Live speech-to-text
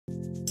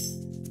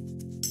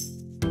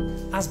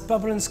As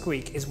Bubble and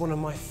Squeak is one of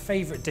my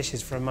favourite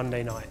dishes for a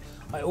Monday night,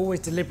 I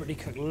always deliberately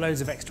cook loads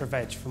of extra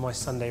veg for my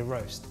Sunday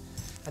roast.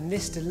 And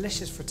this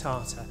delicious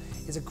frittata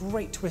is a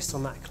great twist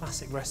on that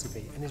classic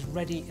recipe and is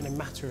ready in a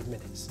matter of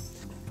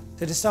minutes.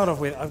 So to start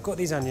off with, I've got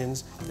these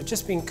onions. They've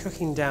just been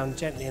cooking down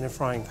gently in a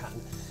frying pan.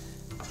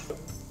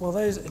 While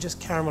those are just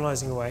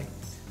caramelising away,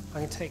 I'm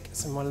going to take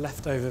some of my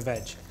leftover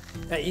veg.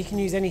 Now, you can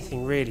use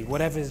anything really,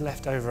 whatever is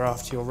left over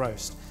after your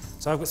roast.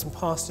 So I've got some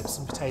parsnips,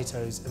 some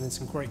potatoes, and then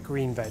some great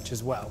green veg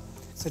as well.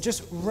 So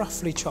just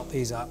roughly chop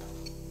these up.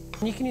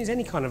 And you can use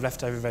any kind of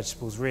leftover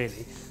vegetables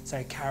really,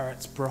 so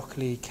carrots,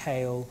 broccoli,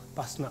 kale,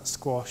 butternut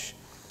squash.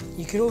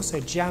 You could also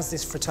jazz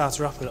this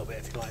frittata up a little bit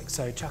if you like,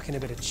 so chuck in a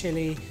bit of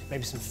chilli,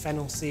 maybe some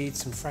fennel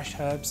seeds, some fresh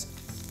herbs.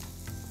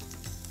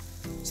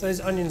 So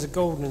those onions are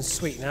golden and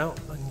sweet now.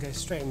 I can go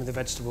straight in with the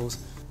vegetables.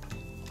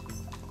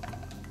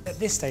 At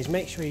this stage,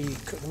 make sure you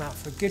cook them out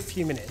for a good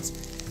few minutes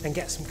and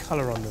get some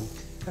colour on them.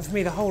 And for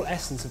me, the whole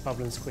essence of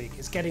Bubble and Squeak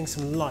is getting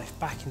some life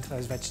back into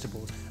those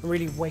vegetables and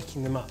really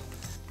waking them up.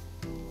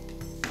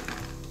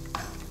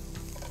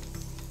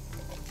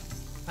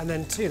 And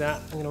then to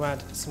that, I'm going to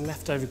add some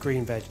leftover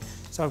green veg.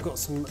 So I've got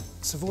some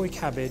Savoy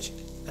cabbage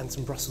and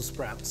some Brussels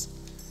sprouts.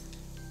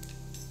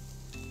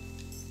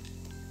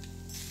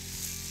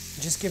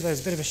 Just give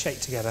those a bit of a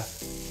shake together.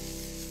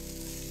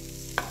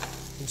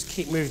 And just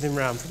keep moving them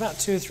around for about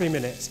 2 or 3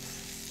 minutes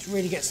to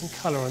really get some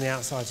colour on the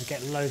outside, to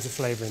get loads of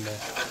flavour in there.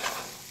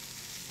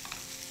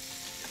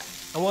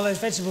 And while those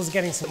vegetables are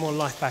getting some more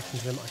life back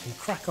into them, I can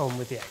crack on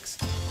with the eggs.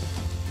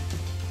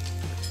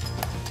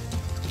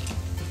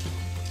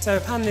 So a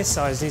pan this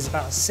size needs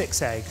about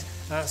 6 eggs,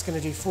 and that's going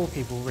to do 4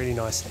 people really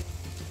nicely.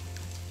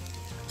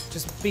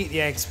 Just beat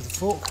the eggs with a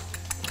fork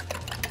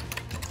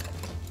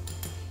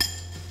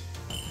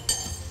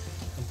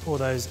and pour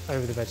those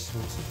over the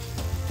vegetables.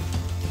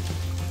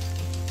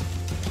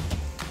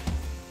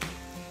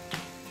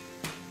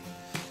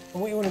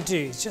 And what you want to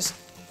do is just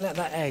let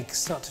that egg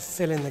start to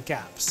fill in the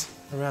gaps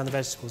around the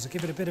vegetables. So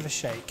give it a bit of a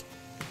shake,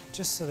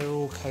 just so they're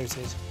all coated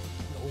and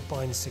it all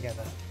binds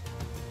together.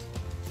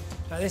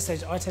 At this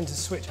stage, I tend to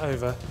switch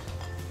over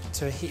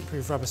to a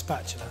heat-proof rubber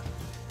spatula,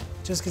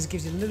 just because it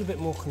gives you a little bit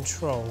more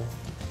control,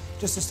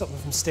 just to stop them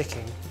from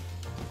sticking.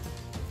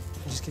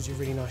 It just gives you a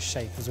really nice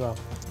shape as well.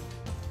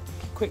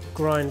 Quick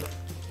grind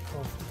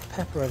of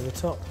pepper over the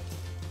top,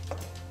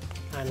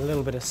 and a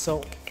little bit of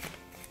salt.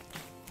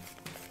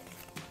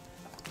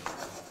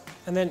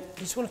 And then you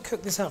just want to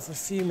cook this out for a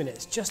few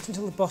minutes, just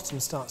until the bottom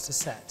starts to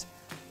set.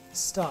 It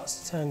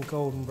starts to turn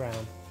golden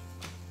brown.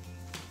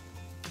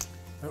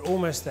 We're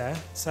almost there,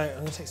 so I'm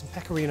going to take some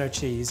pecorino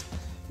cheese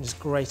and just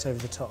grate over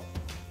the top.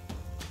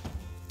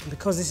 And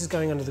because this is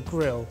going under the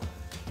grill,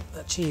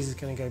 that cheese is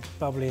going to go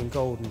bubbly and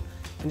golden,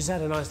 and just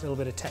add a nice little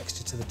bit of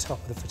texture to the top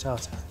of the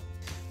frittata.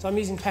 So I'm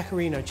using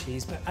pecorino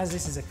cheese, but as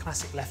this is a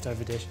classic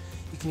leftover dish,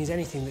 you can use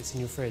anything that's in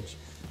your fridge.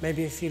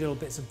 Maybe a few little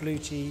bits of blue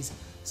cheese,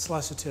 a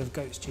slice or 2 of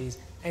goat's cheese,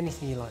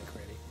 anything you like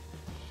really.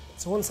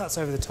 So once that's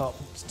over the top,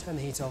 just turn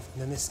the heat off,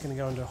 and then this is going to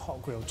go under a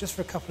hot grill just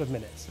for a couple of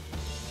minutes.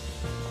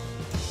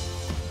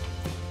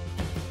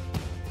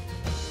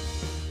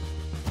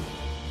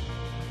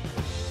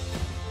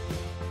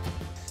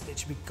 It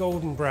should be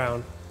golden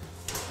brown,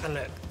 and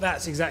look,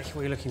 that's exactly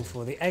what you're looking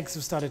for. The eggs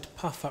have started to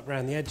puff up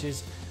around the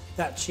edges,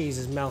 that cheese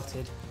is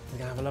melted, we're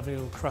going to have a lovely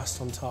little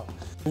crust on top.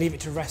 Leave it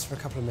to rest for a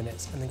couple of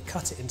minutes and then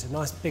cut it into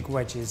nice big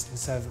wedges and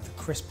serve it with a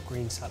crisp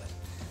green salad.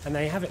 And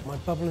there you have it, my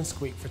Bubble and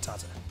Squeak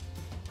frittata.